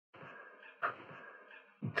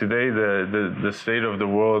today the state of the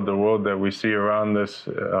world that we see around us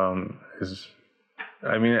is,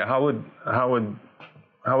 I mean, how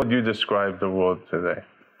would you describe the world today?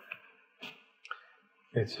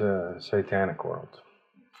 It's a satanic world.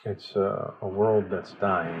 It's a world that's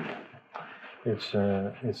dying. It's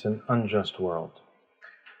an unjust world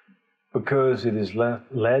because it is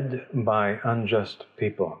led by unjust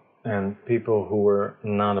people and people who were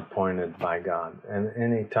not appointed by God. And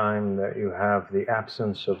any time that you have the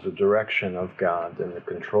absence of the direction of God and the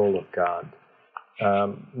control of God,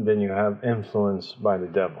 then you have influence by the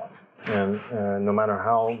devil. And no matter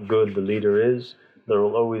how good the leader is, there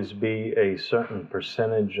will always be a certain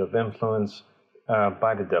percentage of influence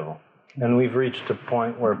by the devil. And we've reached a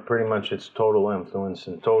point where pretty much it's total influence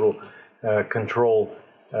and total control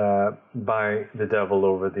by the devil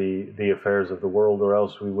over the affairs of the world, or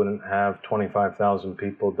else we wouldn't have 25,000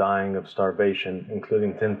 people dying of starvation,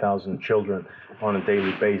 including 10,000 children on a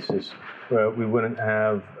daily basis. We wouldn't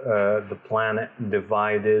have the planet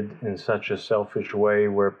divided in such a selfish way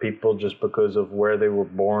where people, just because of where they were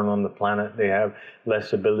born on the planet, they have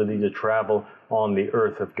less ability to travel on the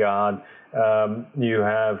earth of God. You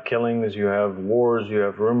have killings, you have wars, you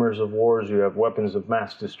have rumors of wars, you have weapons of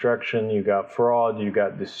mass destruction, you got fraud, you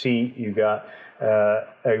got deceit, you got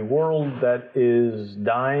a world that is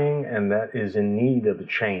dying and that is in need of a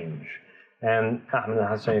change. And Ahmed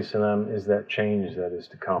al-Hassan salam is that change that is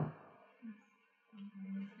to come.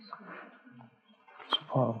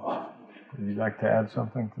 SubhanAllah. Would you like to add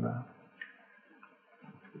something to that?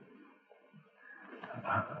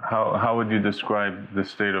 How would you describe the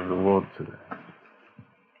state of the world today?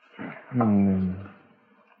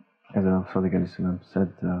 As Al-Sadiq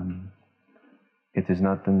said, it is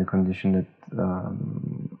not in the condition that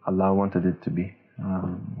Allah wanted it to be.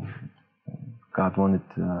 God wanted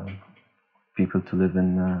people to live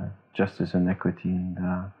in justice and equity, and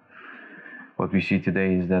what we see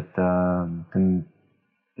today is that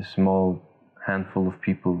a small handful of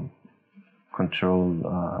people control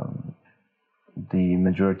the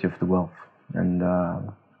majority of the wealth, and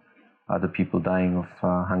other people dying of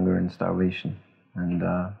hunger and starvation. And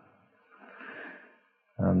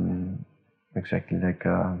exactly like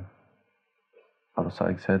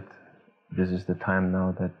Al-Sadiq said, this is the time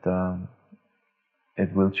now that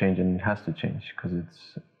it will change, and it has to change, because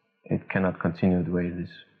it cannot continue the way it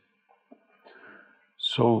is.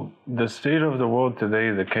 So the state of the world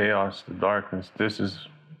today, the chaos, the darkness, this is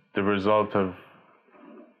the result of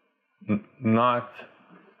not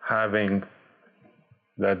having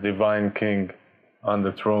that divine king on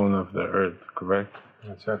the throne of the earth, correct?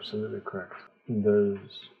 That's absolutely correct.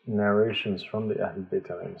 There's narrations from the Ahlul Bayt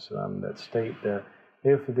alayhi salam that state that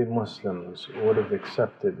if the Muslims would have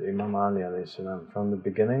accepted Imam Ali alayhi salam from the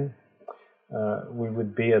beginning, we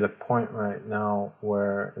would be at a point right now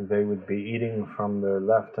where they would be eating from their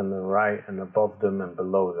left and their right and above them and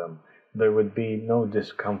below them. There would be no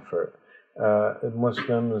discomfort.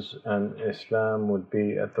 Muslims and Islam would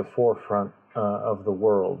be at the forefront of the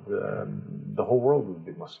world. The whole world would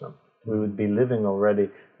be Muslim. We would be living already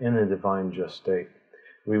in a divine just state.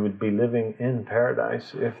 We would be living in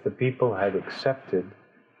paradise if the people had accepted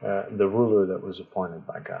the ruler that was appointed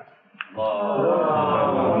by God.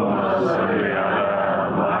 اللهم صل على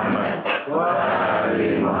محمد وآل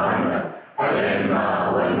محمد علينا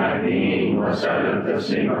والمهديين وسلم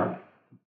تسليما.